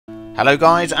Hello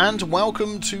guys, and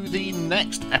welcome to the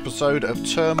next episode of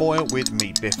Turmoil with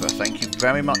me, Biffa. Thank you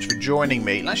very much for joining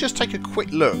me. Let's just take a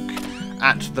quick look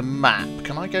at the map.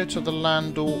 Can I go to the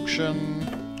land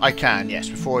auction? I can, yes,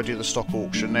 before I do the stock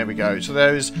auction. There we go. So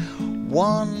there's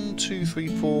 1, 2, 3,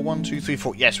 4, 1, 2, 3,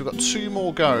 4. Yes, we've got 2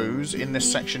 more goes in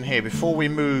this section here before we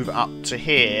move up to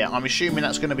here. I'm assuming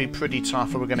that's going to be pretty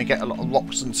tough, and we're going to get a lot of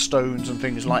rocks and stones and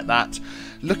things like that.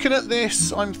 Looking at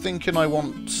this, I'm thinking I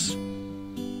want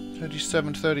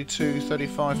 37, 32,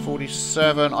 35,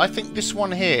 47. I think this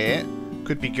one here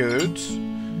could be good.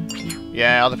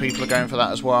 Yeah, other people are going for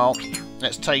that as well.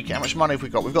 Let's take it. How much money have we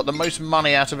got? We've got the most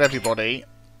money out of everybody.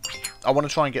 I want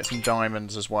to try and get some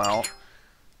diamonds as well.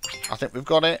 I think we've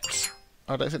got it.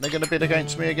 I don't think they're going to bid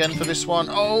against me again for this one.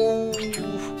 Oh,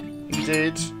 he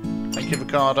did. Thank you,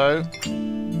 Ricardo.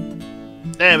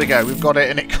 There we go. We've got it,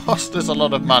 and it cost us a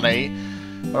lot of money.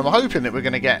 But I'm hoping that we're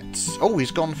going to get... Oh,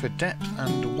 he's gone for depth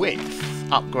and width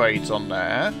upgrades on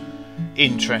there.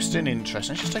 Interesting,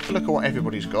 interesting. Let's just take a look at what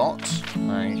everybody's got.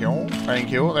 Thank you.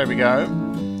 Thank you. There we go.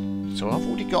 So I've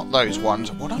already got those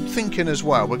ones. What I'm thinking as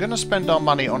well, we're going to spend our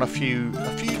money on a few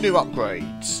new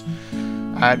upgrades.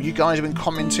 You guys have been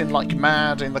commenting like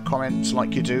mad in the comments,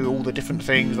 like you do, all the different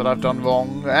things that I've done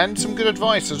wrong, and some good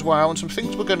advice as well, and some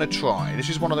things we're going to try. This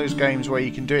is one of those games where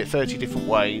you can do it 30 different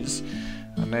ways.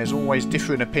 And there's always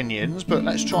different opinions, but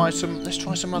let's try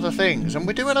some other things. And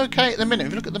we're doing okay at the minute.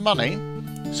 If you look at the money,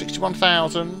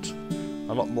 61,000,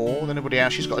 a lot more than anybody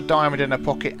else. She's got a diamond in her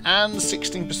pocket and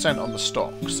 16% on the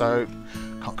stock, so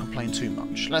can't complain too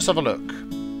much. Let's have a look.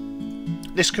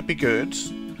 This could be good.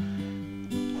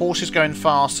 Horses going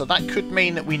faster. That could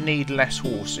mean that we need less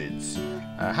horses.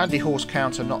 Handy horse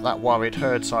counter, not that worried.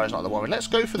 Herd size, not that worried. Let's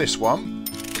go for this one.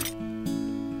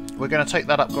 We're going to take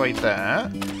that upgrade there.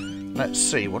 Let's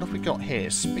see, what have we got here?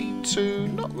 Speed 2,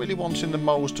 not really wanting the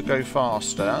moles to go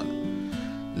faster.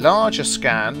 Larger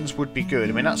scans would be good.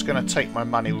 I mean, that's going to take my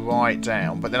money right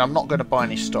down, but then I'm not going to buy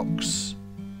any stocks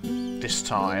this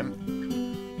time.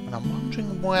 And I'm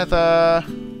wondering whether...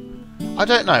 I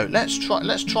don't know. Let's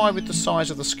try with the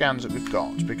size of the scans that we've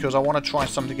got, because I want to try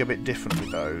something a bit different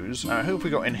with those. Who have we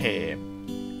got in here?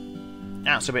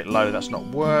 That's a bit low, that's not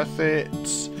worth it.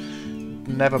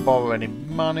 Never borrow any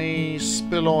money.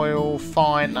 Spill oil,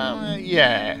 fine.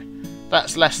 Yeah,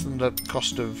 that's less than the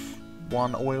cost of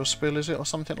one oil spill, is it, or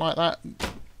something like that?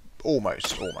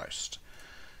 Almost, almost.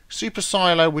 Super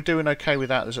silo, we're doing okay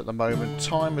without this at the moment.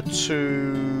 Timer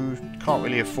 2, can't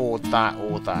really afford that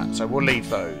or that, so we'll leave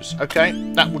those. Okay,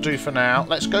 that will do for now.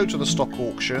 Let's go to the stock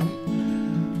auction.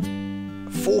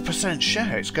 4%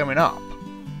 share, it's going up.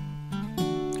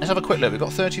 Let's have a quick look. We've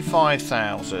got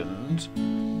 35,000.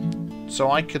 So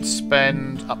I could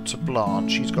spend up to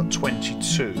Blanche. She's got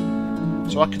 22.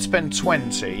 So I could spend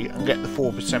 20 and get the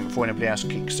 4% before anybody else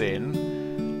kicks in.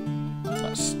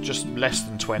 That's just less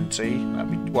than 20.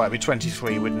 It'd be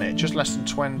 23, wouldn't it? Just less than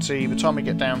 20. By the time we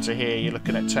get down to here, you're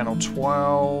looking at 10 or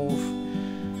 12. I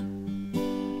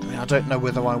mean, I don't know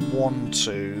whether I want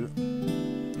to.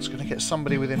 It's going to get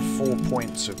somebody within 4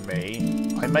 points of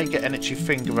me. I may get an itchy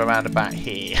finger around about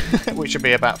here, which would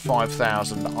be about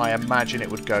 5,000. I imagine it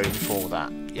would go before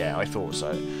that. Yeah, I thought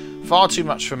so. Far too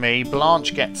much for me.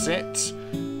 Blanche gets it. So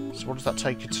what does that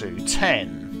take her to?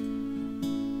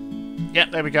 10.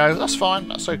 Yep, there we go. That's fine.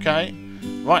 That's okay.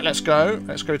 Right, let's go.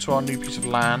 Let's go to our new piece of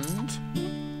land.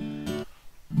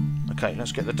 Okay,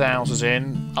 let's get the dowsers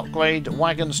in. Upgrade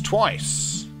wagons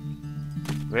twice.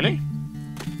 Really?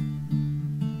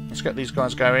 Let's get these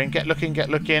guys going. Get looking, get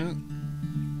looking.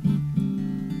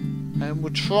 And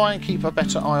we'll try and keep a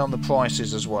better eye on the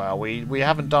prices as well. We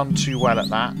haven't done too well at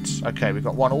that. Okay, we've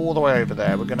got one all the way over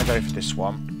there. We're going to go for this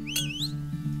one.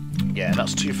 Yeah,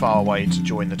 that's too far away to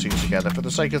join the two together for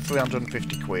the sake of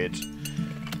 350 quid.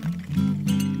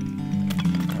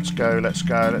 Let's go, let's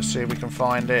go. Let's see if we can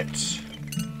find it.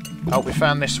 Oh, we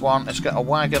found this one. Let's get a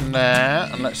wagon there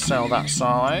and let's sell that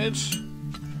side.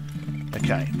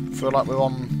 Okay, feel like we're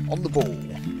on the ball.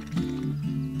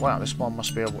 Wow, this one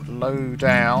must be a low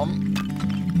down.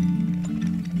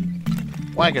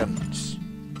 Wagons.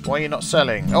 Why are you not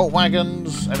selling? Oh,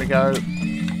 wagons. There we go.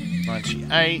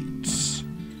 98.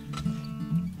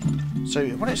 So,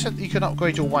 when it said that you can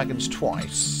upgrade your wagons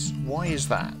twice, why is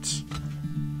that?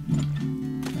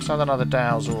 Let's have another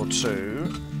dowser or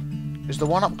two. Does the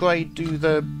one upgrade do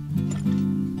the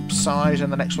size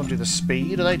and the next one do the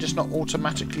speed? Are they just not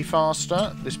automatically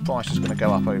faster? This price is going to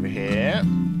go up over here.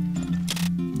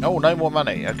 Oh, no more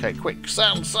money. Okay, quick.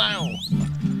 Sell, sell.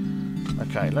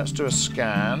 Okay, let's do a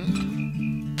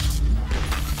scan.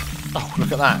 Oh,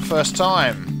 look at that. First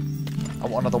time. I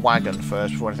want another wagon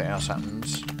first before anything else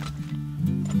happens.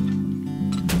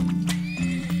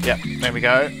 Yep, there we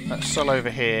go. Let's sell over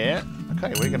here.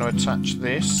 Okay, we're going to attach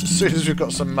this as soon as we've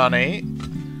got some money.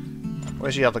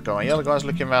 Where's the other guy? The other guy's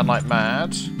looking around like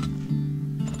mad.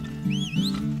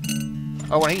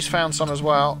 Oh, and he's found some as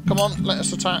well. Come on, let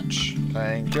us attach.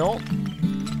 Thank you.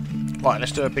 Right,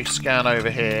 let's do a big scan over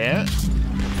here.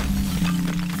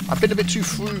 I've been a bit too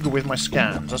frugal with my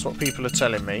scans. That's what people are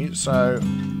telling me. So,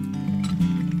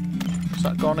 has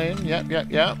that gone in?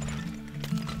 Yep.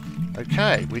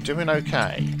 Okay, we're doing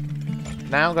okay.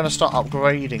 Now I'm going to start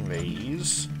upgrading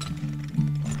these.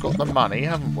 We've got the money,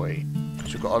 haven't we?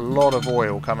 Because we've got a lot of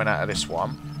oil coming out of this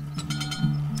one.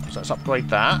 So let's upgrade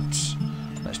that.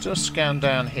 Let's do a scan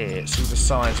down here, see the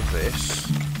size of this.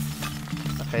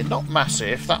 Okay, not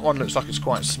massive. That one looks like it's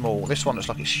quite small. This one looks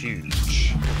like it's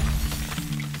huge.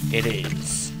 It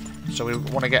is. So we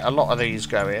want to get a lot of these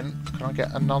going. Can I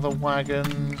get another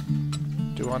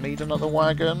wagon? Do I need another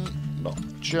wagon? Not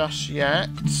just yet.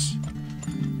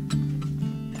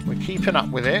 We're keeping up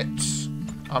with it.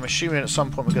 I'm assuming at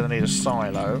some point we're going to need a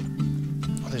silo.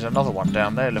 Oh, there's another one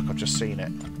down there. Look, I've just seen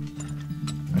it.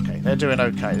 Okay, they're doing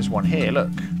okay. There's one here, look.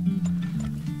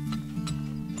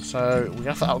 So we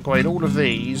have to upgrade all of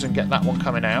these and get that one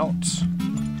coming out.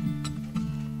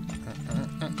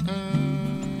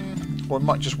 Or we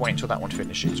might just wait until that one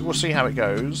finishes. We'll see how it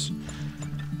goes.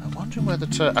 I'm wondering whether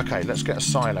to... Okay, let's get a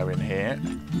silo in here.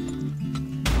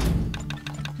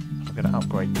 I'm going to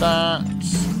upgrade that.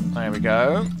 There we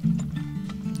go.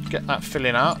 Get that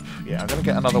filling up. Yeah, I'm going to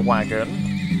get another wagon.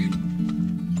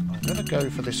 I'm going to go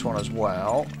for this one as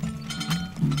well.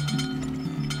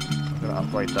 I'm going to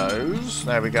upgrade those.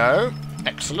 There we go.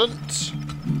 Excellent.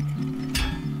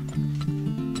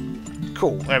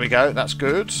 Cool. There we go. That's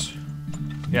good.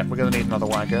 Yeah, we're going to need another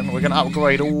wagon. We're going to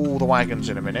upgrade all the wagons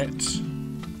in a minute.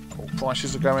 Cool.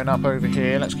 Prices are going up over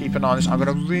here. Let's keep an eye on this. I'm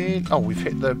going to read. Oh, we've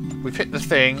hit the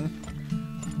thing.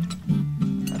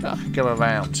 Maybe I can go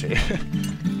around here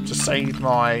to save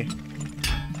my.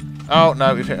 Oh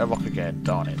no, we've hit a rock again.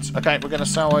 Darn it. Okay, we're going to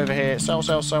sell over here. Sell,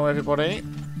 everybody.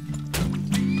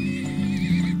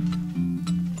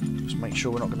 Just make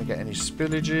sure we're not going to get any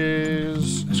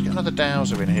spillages. Let's get another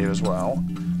dowser in here as well.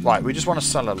 Right, we just want to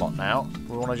sell a lot now.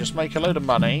 We want to just make a load of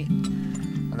money,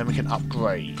 and then we can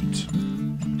upgrade.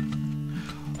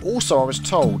 Also, I was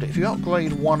told, if you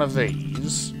upgrade one of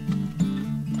these...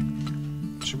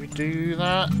 Should we do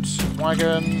that?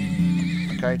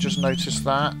 Wagon. Okay, just noticed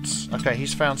that. Okay,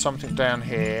 he's found something down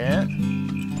here.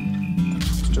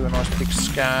 Let's do a nice big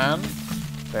scan.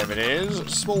 There it is.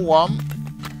 Small one.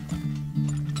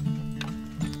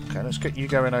 Okay, let's get you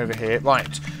going over here.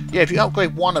 Right. Yeah, if you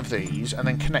upgrade one of these and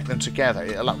then connect them together,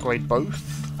 it'll upgrade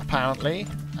both, apparently.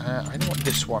 I don't want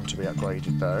this one to be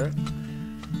upgraded, though.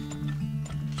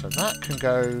 So that can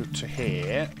go to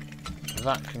here.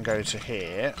 That can go to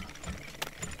here.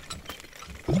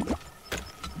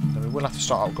 Then we will have to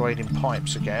start upgrading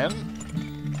pipes again.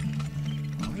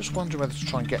 I'm just wondering whether to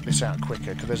try and get this out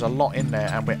quicker, because there's a lot in there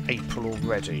and we're April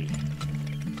already.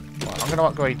 Right, I'm going to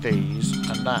upgrade these,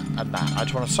 and that, and that. I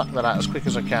just want to suck that out as quick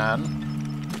as I can.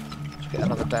 Get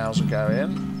another dowser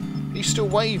going. He's still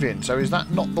waving, so is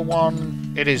that not the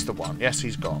one? It is the one. Yes,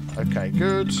 he's gone. Okay,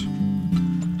 good.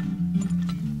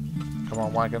 Come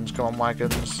on, wagons. Come on,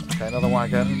 wagons. Okay, another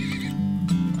wagon.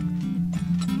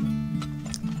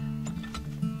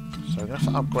 So we're going to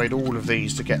have to upgrade all of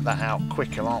these to get that out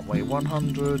quicker, aren't we?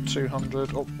 100,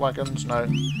 200. Oh, wagons. No.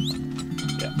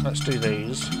 Yeah, let's do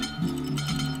these.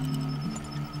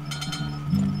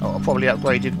 Oh, I probably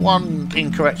upgraded one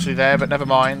incorrectly there, but never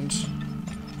mind.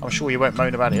 I'm sure you won't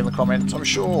moan about it in the comments, I'm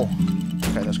sure.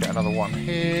 Okay, let's get another one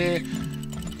here.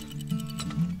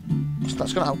 So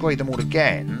that's going to upgrade them all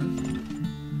again.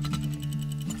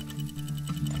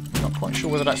 Not quite sure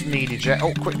whether that's needed yet.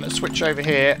 Oh, quick, let's switch over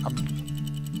here.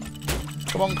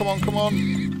 Come on, come on, come on.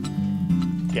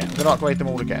 Yeah, I'm going to upgrade them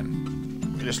all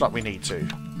again. Just like we need to.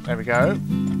 There we go.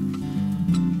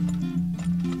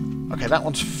 Okay, that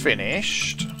one's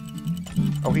finished.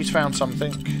 Oh, he's found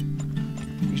something.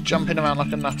 He's jumping around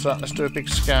like a nutter. Let's do a big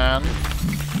scan.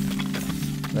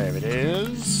 There it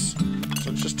is.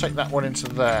 So let's just take that one into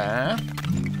there.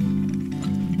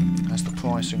 That's the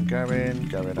pricing going.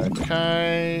 Going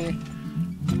okay.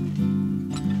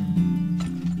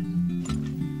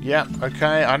 Yeah,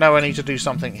 okay. I know I need to do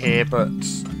something here, but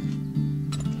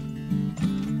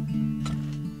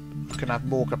I can have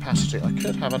more capacity. I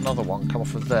could have another one come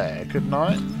off of there, couldn't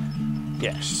I?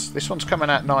 Yes, this one's coming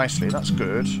out nicely. That's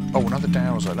good. Oh, another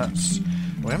dowser.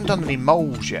 We haven't done any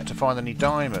moles yet to find any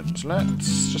diamonds.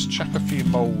 Let's just chuck a few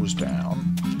moles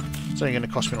down. It's only going to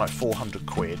cost me like 400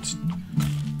 quid.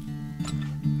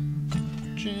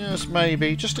 Just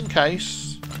maybe, just in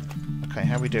case. Okay,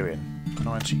 how are we doing?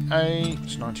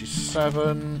 98,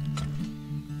 97,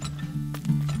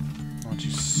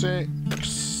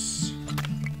 96,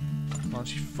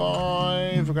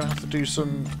 95. We're going to have to do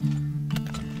some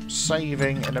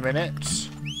saving in a minute.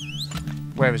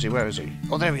 Where is he? Where is he?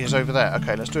 Oh, there he is over there.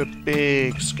 Okay, let's do a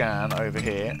big scan over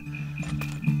here.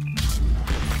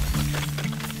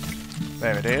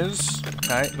 There it is.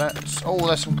 Okay, let's... Oh,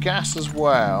 there's some gas as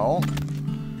well.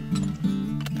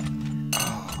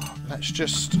 Oh, let's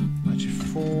just...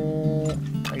 84,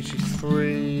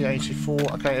 83, 84.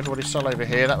 Okay, everybody sell over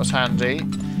here. That was handy.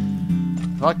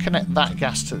 If I connect that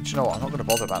gas to... Do you know what? I'm not going to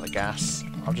bother about the gas.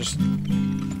 I'll just...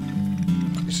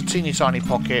 It's a teeny tiny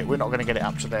pocket. We're not going to get it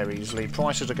up to there easily.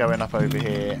 Prices are going up over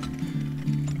here.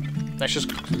 Let's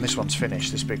just... And this one's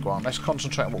finished, this big one. Let's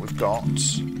concentrate on what we've got.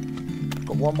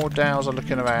 Got one more dowser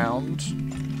looking around.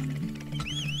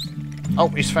 Oh,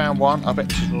 he's found one. I bet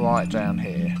this is right down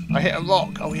here. I hit a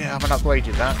rock. Oh yeah, I haven't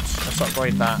upgraded that. Let's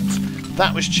upgrade that.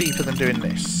 That was cheaper than doing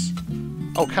this.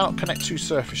 Oh, cannot connect two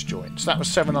surface joints. That was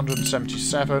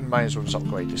 777. May as well just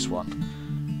upgrade this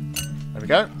one. There we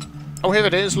go. Oh, here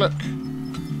it is. Look.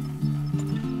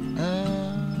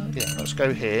 Yeah, let's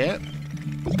go here.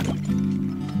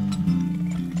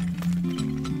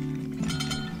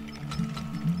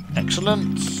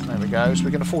 Excellent. There we go. So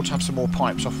we can afford to have some more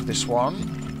pipes off of this one.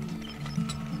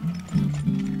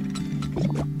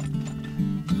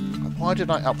 Why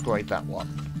did I upgrade that one?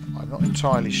 I'm not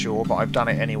entirely sure, but I've done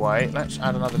it anyway. Let's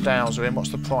add another dowser in. What's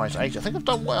the price? 80. I think I've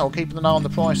done well keeping an eye on the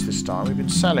price this time. We've been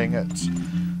selling at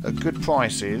good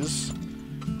prices.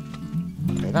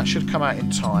 Okay, that should come out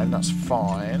in time. That's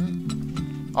fine.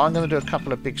 I'm going to do a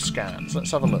couple of big scans.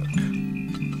 Let's have a look.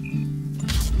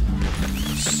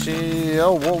 See,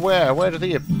 oh, well, where? Where did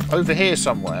he... Over here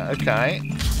somewhere. Okay.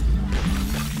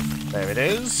 There it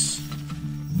is.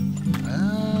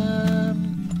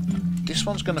 This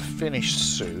one's going to finish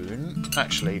soon.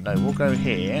 Actually, no, we'll go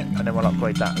here, and then we'll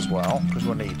upgrade that as well, because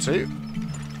we'll need to.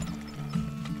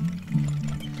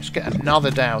 Let's get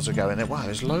another dowser going there. Wow,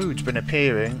 there's loads been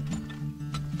appearing.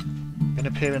 Been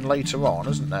appearing later on,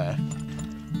 isn't there?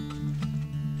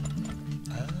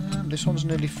 This one's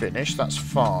nearly finished. That's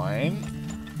fine.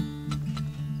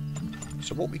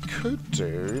 So what we could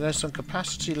do, there's some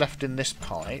capacity left in this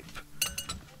pipe.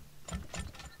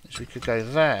 So we could go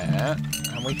there,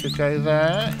 and we could go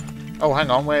there. Oh, hang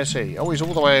on, where's he? Oh, he's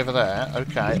all the way over there.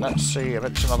 Okay, let's see. I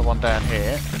bet there's another one down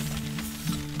here.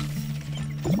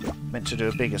 Meant to do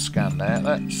a bigger scan there.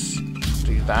 Let's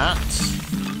do that.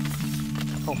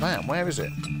 Oh man, where is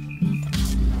it?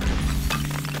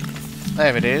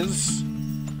 There it is.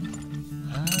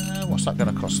 What's that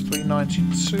going to cost?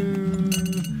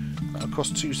 392. That'll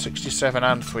cost 267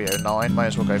 and 309. May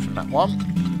as well go from that one.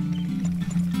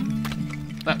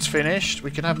 That's finished.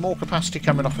 We can have more capacity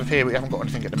coming off of here. We haven't got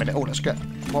anything at the minute. Oh, let's get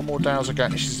one more dowser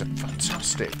going. This is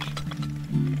fantastic.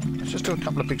 Let's just do a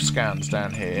couple of big scans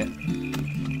down here.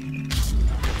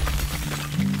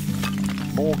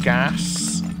 More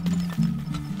gas.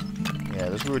 Yeah,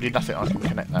 there's really nothing I can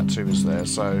connect that to, is there?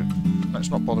 So let's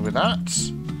not bother with that.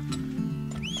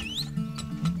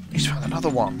 He's found another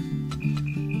one.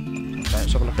 Okay,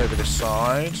 let's have a look over this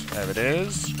side. There it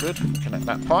is. Good. We can connect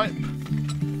that pipe.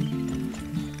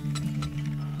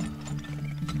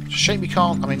 It's a shame we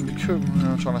can't. I mean, we could.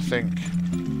 I'm trying to think.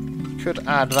 We could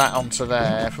add that onto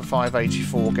there for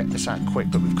 584. Get this out quick,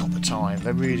 but we've got the time.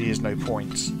 There really is no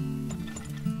point.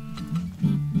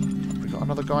 We've got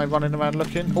another guy running around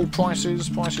looking. Oh, prices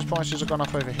have gone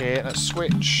up over here. Let's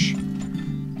switch.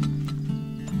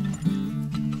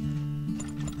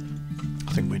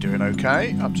 I think we're doing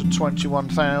okay. Up to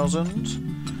 21,000.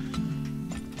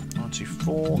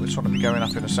 94. This one will be going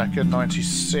up in a second.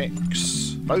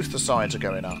 96. Both the sides are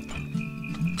going up.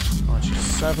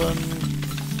 97.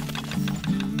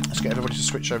 Let's get everybody to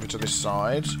switch over to this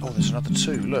side. Oh, there's another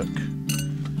two. Look.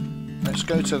 Let's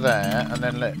go to there, and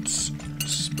then let's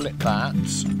split that.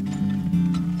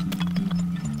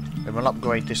 Then we'll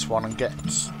upgrade this one and get...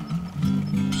 Let's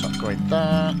upgrade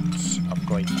that.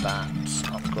 Upgrade that.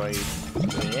 Upgrade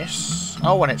this.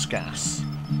 Oh, and it's gas.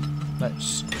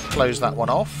 Let's close that one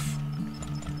off.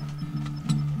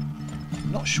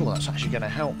 Not sure that's actually going to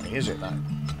help me, is it, though?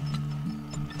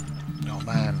 Oh,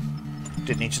 man.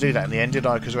 Didn't need to do that in the end, did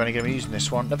I? Because we're only going to be using this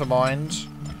one. Never mind.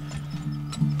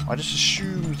 I just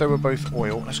assumed they were both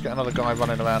oil. Let's get another guy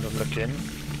running around and looking.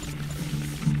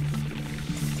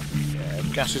 Yeah,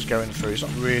 gas is going through. It's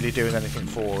not really doing anything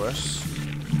for us.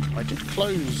 I did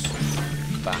close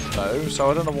that, though,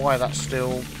 so I don't know why that's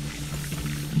still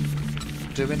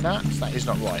doing that. That is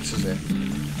not right, is it?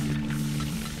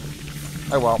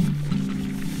 Oh, well.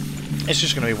 It's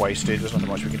just going to be wasted. There's nothing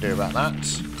much we can do about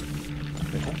that.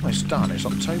 We're almost done. It's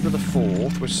October the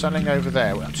 4th. We're selling over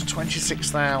there. We're up to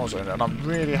 26,000, and I'm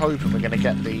really hoping we're going to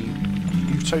get the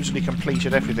 "you've totally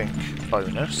completed everything"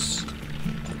 bonus.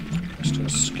 Let's do a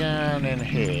scan in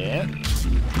here.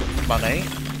 Money.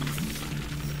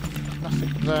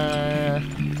 Nothing there.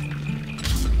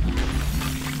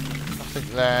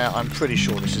 Nothing there. I'm pretty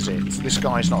sure this is it. This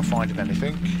guy's not finding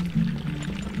anything.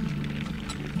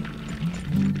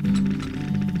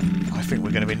 I think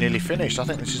we're going to be nearly finished. I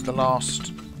think this is the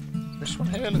last. This one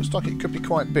here looks like it could be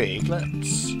quite big.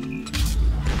 Let's.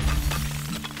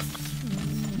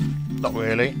 Not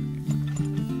really.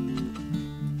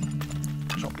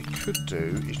 What we could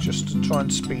do is just to try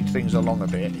and speed things along a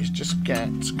bit. Is just get.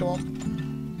 Come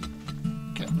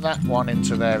on. Get that one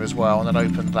into there as well, and then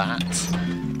open that.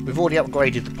 We've already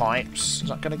upgraded the pipes. Is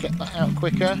that going to get that out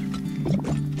quicker?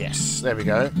 Yes. There we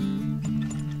go.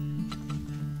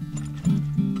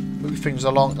 Things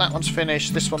along. That one's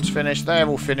finished. This one's finished. They're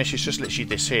all finished. It's just literally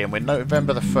this here. And we're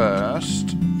November the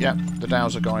 1st. Yep, the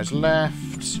Dowser guy's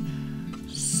left.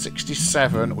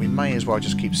 67. We may as well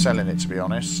just keep selling it, to be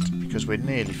honest, because we're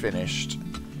nearly finished.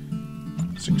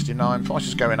 69. Price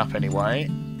is going up anyway.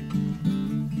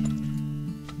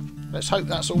 Let's hope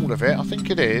that's all of it. I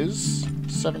think it is.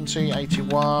 70,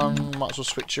 81. Might as well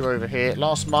switch you over here.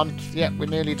 Last month. Yep, we're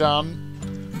nearly done.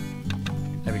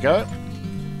 There we go.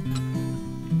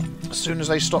 As soon as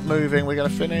they stop moving, we're going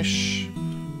to finish.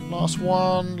 Last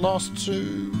one, last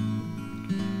two.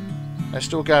 They're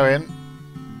still going.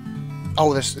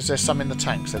 Oh, is there some in the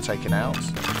tanks they're taking out?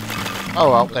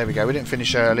 Oh, well, there we go. We didn't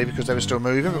finish early because they were still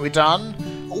moving, but we're done.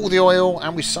 All the oil,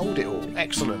 and we sold it all.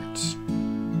 Excellent.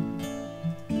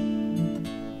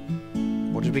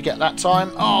 What did we get that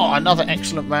time? Oh, another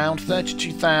excellent round.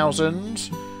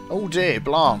 32,000. Oh dear,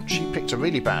 Blanche, she picked a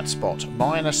really bad spot.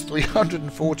 Minus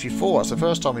 344. That's the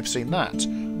first time we've seen that.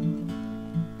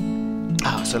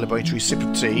 Ah, celebratory sip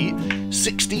of tea.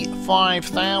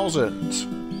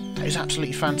 65,000. That is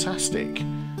absolutely fantastic.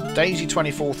 Daisy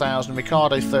 24,000,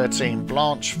 Ricardo 13,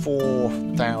 Blanche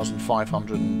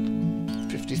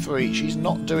 4,553. She's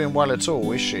not doing well at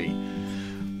all, is she?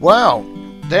 Well,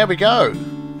 there we go.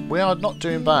 We are not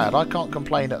doing bad. I can't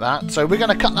complain at that. So we're going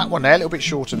to cut that one there, a little bit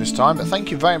shorter this time. But thank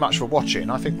you very much for watching.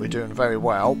 I think we're doing very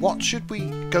well. What should we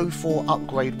go for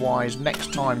upgrade-wise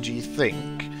next time, do you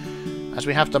think? As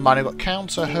we have the money, we've got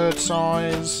counter, herd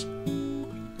size.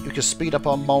 We can speed up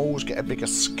our moles, get a bigger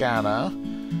scanner.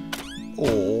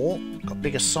 Or, got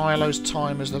bigger silos,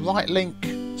 timers. The right link,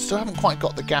 still haven't quite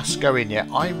got the gas going yet.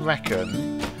 I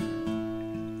reckon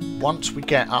once we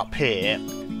get up here,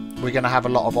 we're going to have a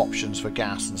lot of options for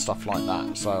gas and stuff like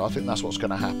that. So I think that's what's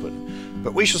going to happen.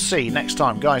 But we shall see next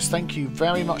time. Guys, thank you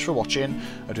very much for watching.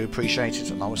 I do appreciate it,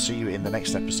 and I will see you in the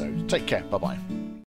next episode. Take care. Bye-bye.